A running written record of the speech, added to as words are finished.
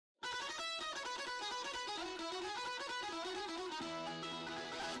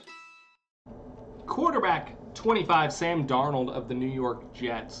Quarterback 25, Sam Darnold of the New York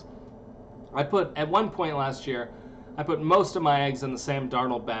Jets. At one point last year, I put most of my eggs in the Sam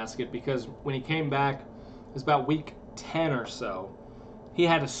Darnold basket because when he came back, it was about week 10 or so. He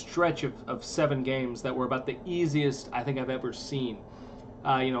had a stretch of 7 games that were about the easiest I think I've ever seen.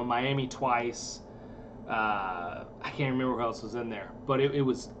 Miami twice. I can't remember who else was in there, but it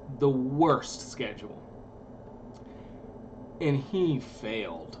was the worst schedule. And he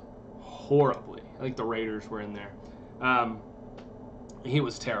failed horribly. I think the Raiders were in there. He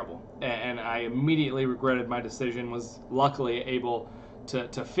was terrible, and I immediately regretted my decision. Was luckily able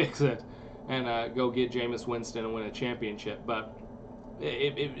to fix it and go get Jameis Winston and win a championship. But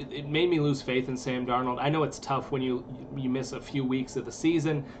it made me lose faith in Sam Darnold. I know it's tough when you miss a few weeks of the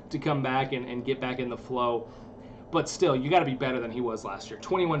season to come back and get back in the flow. But still, you got to be better than he was last year.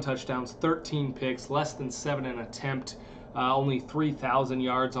 21 touchdowns, 13 picks, less than 7 an attempt, only 3,000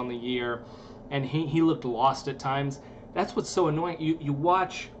 yards on the year. And he looked lost at times. That's what's so annoying. You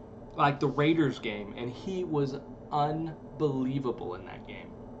watch like the Raiders game, and he was unbelievable in that game.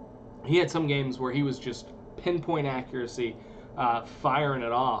 He had some games where he was just pinpoint accuracy, firing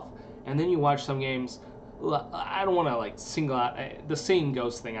it off. And then you watch some games, I don't want to like single out the seeing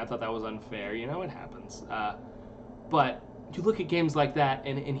ghost thing. I thought that was unfair. It happens. But you look at games like that,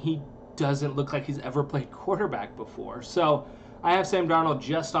 and he doesn't look like he's ever played quarterback before. So I have Sam Darnold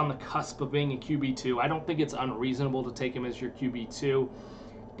just on the cusp of being a QB2. I don't think it's unreasonable to take him as your QB2,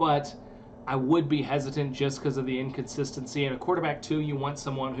 but I would be hesitant just because of the inconsistency. And a quarterback 2, you want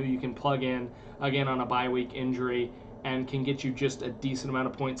someone who you can plug in, again, on a bye week injury and can get you just a decent amount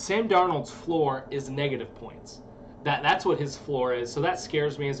of points. Sam Darnold's floor is negative points. That's what his floor is, so that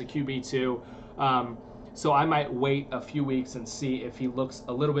scares me as a QB2. So I might wait a few weeks and see if he looks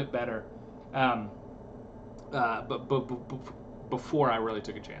a little bit better. But before I really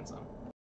took a chance on him.